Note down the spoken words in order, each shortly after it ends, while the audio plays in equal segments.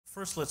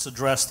First, let's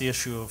address the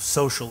issue of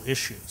social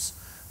issues,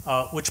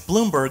 which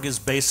Bloomberg is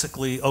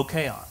basically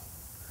okay on.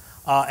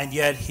 And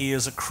yet he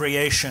is a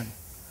creation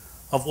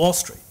of Wall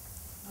Street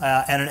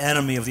and an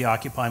enemy of the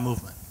Occupy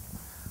movement.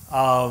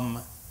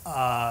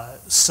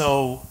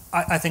 So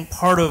I think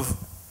part of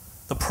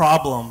the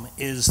problem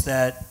is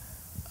that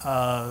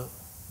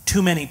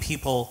too many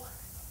people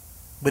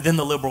within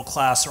the liberal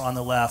class or on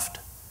the left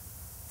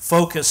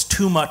focus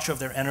too much of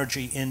their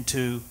energy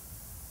into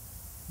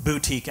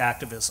boutique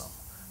activism,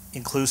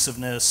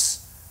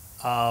 inclusiveness,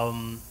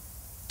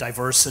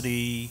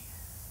 diversity,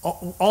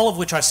 all of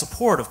which I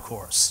support, of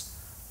course,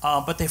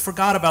 but they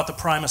forgot about the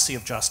primacy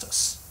of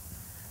justice.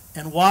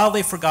 And while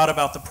they forgot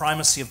about the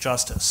primacy of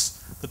justice,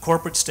 the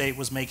corporate state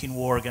was making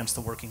war against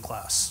the working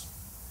class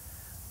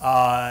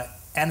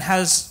and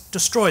has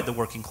destroyed the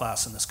working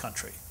class in this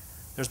country.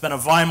 There's been a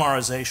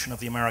Weimarization of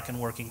the American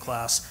working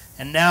class,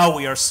 and now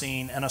we are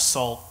seeing an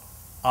assault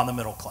on the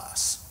middle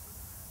class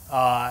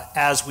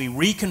as we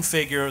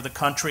reconfigure the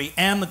country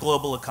and the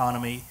global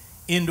economy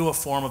into a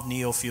form of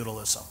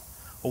neo-feudalism,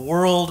 a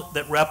world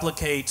that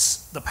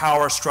replicates the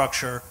power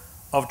structure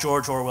of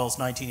George Orwell's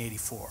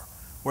 1984,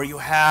 where you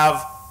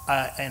have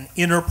an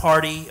inner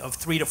party of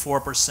 3 to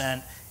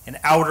 4%, an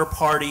outer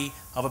party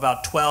of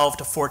about 12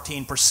 to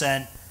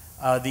 14%.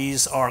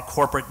 These are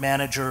corporate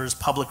managers,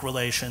 public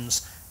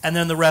relations, and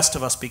then the rest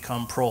of us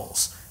become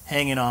proles,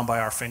 hanging on by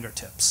our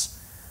fingertips.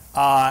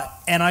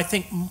 And I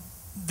think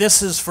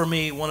this is, for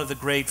me, one of the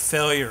great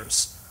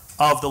failures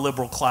of the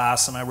liberal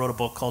class, and I wrote a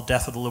book called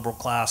Death of the Liberal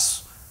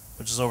Class,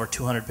 which is over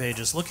 200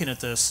 pages looking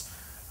at this,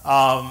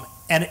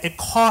 and it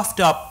coughed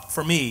up,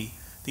 for me,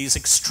 these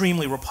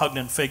extremely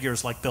repugnant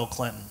figures like Bill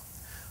Clinton,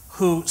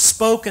 who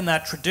spoke in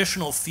that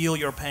traditional feel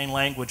your pain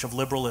language of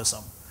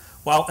liberalism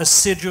while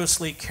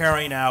assiduously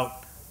carrying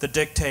out the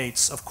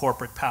dictates of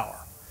corporate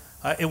power.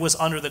 It was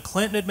under the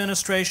Clinton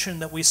administration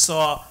that we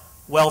saw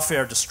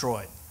welfare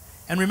destroyed.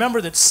 And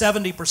remember that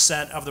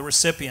 70% of the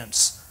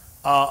recipients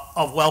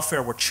of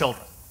welfare were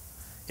children.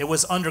 It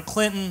was under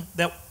Clinton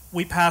that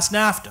we passed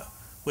NAFTA,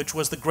 which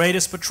was the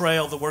greatest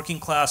betrayal of the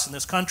working class in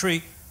this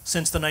country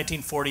since the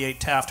 1948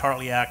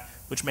 Taft-Hartley Act,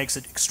 which makes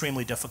it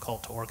extremely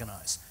difficult to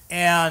organize.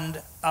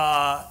 And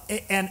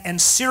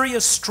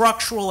serious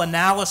structural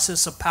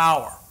analysis of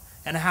power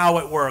and how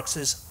it works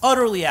is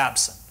utterly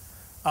absent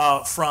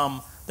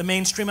from the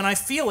mainstream. And I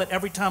feel it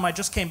every time. I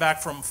just came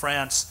back from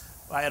France.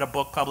 I had a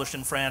book published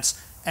in France.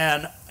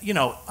 And, you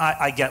know,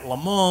 I get Le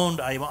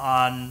Monde, I'm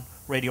on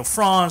Radio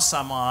France,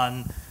 I'm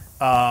on,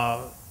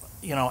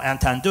 you know,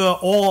 Entendu,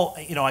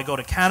 I go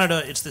to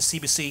Canada, it's the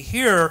CBC.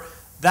 Here,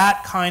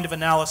 that kind of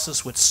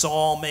analysis which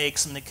Saul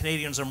makes, and the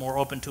Canadians are more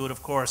open to it,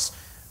 of course.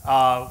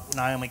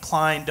 Naomi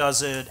Klein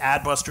does it,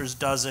 Adbusters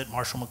does it,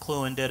 Marshall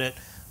McLuhan did it.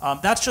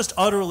 That's just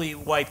utterly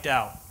wiped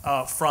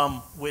out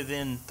from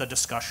within the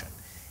discussion.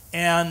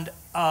 And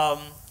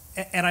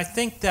I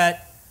think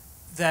that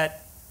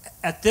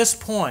at this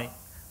point,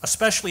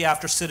 especially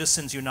after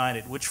Citizens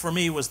United, which for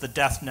me was the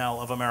death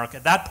knell of America.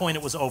 At that point,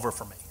 it was over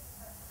for me.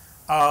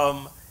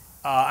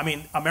 I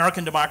mean,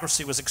 American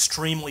democracy was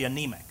extremely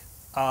anemic.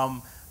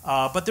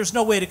 But there's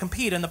no way to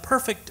compete. And the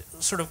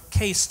perfect sort of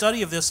case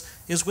study of this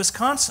is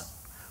Wisconsin,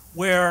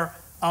 where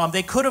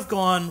they could have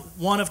gone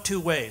one of two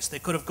ways. They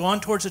could have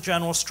gone towards a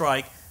general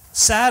strike.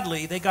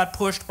 Sadly, they got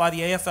pushed by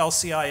the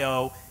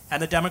AFL-CIO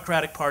and the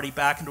Democratic Party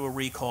back into a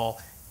recall.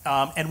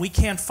 And we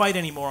can't fight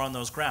anymore on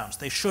those grounds.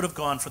 They should have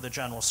gone for the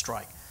general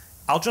strike.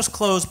 I'll just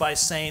close by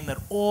saying that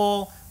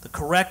all the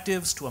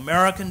correctives to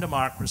American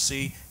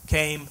democracy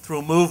came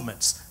through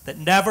movements that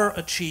never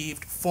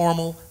achieved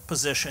formal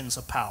positions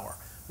of power,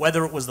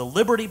 whether it was the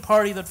Liberty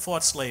Party that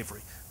fought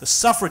slavery, the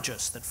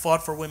suffragists that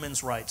fought for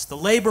women's rights, the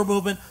labor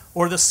movement,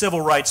 or the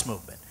civil rights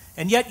movement.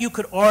 And yet you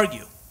could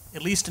argue,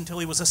 at least until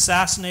he was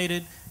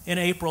assassinated in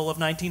April of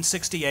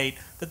 1968,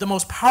 that the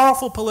most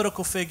powerful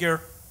political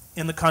figure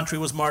in the country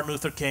was Martin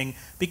Luther King,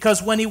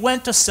 because when he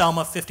went to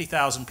Selma,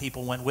 50,000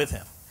 people went with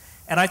him.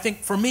 And I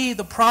think, for me,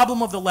 the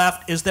problem of the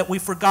left is that we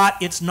forgot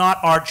it's not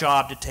our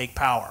job to take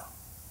power.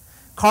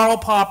 Karl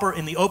Popper,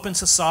 in The Open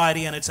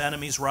Society and Its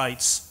Enemies,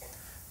 writes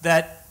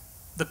that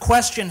the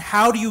question,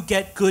 how do you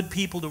get good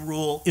people to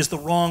rule, is the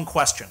wrong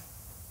question.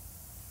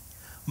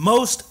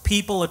 Most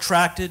people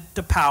attracted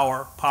to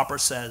power, Popper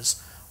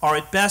says, are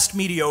at best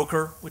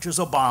mediocre, which is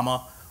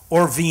Obama,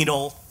 or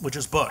venal, which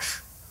is Bush.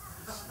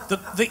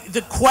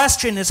 The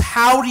question is,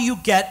 how do you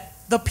get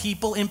the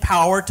people in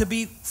power to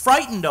be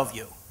frightened of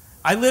you?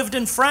 I lived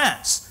in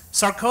France.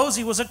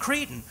 Sarkozy was a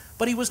cretin,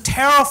 but he was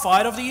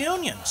terrified of the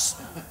unions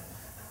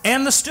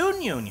and the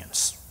student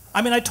unions.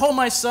 I mean, I told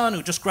my son,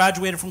 who just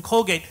graduated from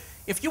Colgate,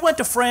 if you went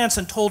to France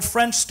and told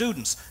French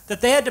students that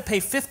they had to pay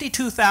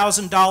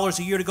 $52,000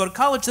 a year to go to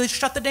college, they'd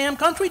shut the damn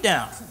country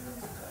down.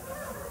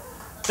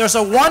 There's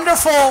a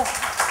wonderful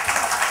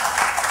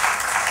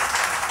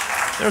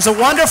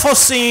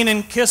scene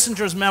in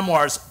Kissinger's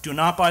memoirs, do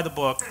not buy the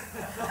book,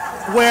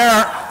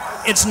 where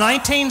it's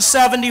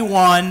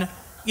 1971,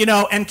 you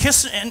know, and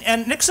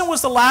Nixon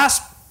was the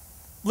last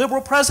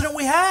liberal president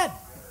we had.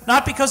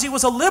 Not because he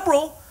was a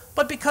liberal,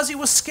 but because he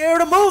was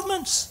scared of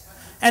movements.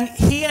 And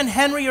he and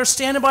Henry are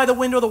standing by the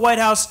window of the White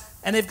House,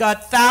 and they've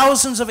got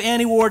thousands of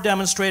anti-war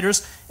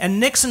demonstrators, and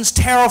Nixon's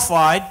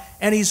terrified,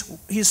 and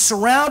he's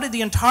surrounded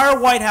the entire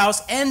White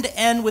House end to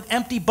end with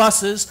empty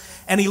buses,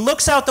 and he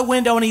looks out the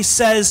window and he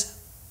says,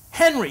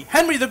 Henry,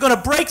 they're going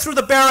to break through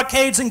the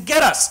barricades and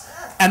get us.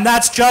 And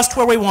that's just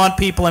where we want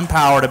people in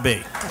power to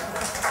be.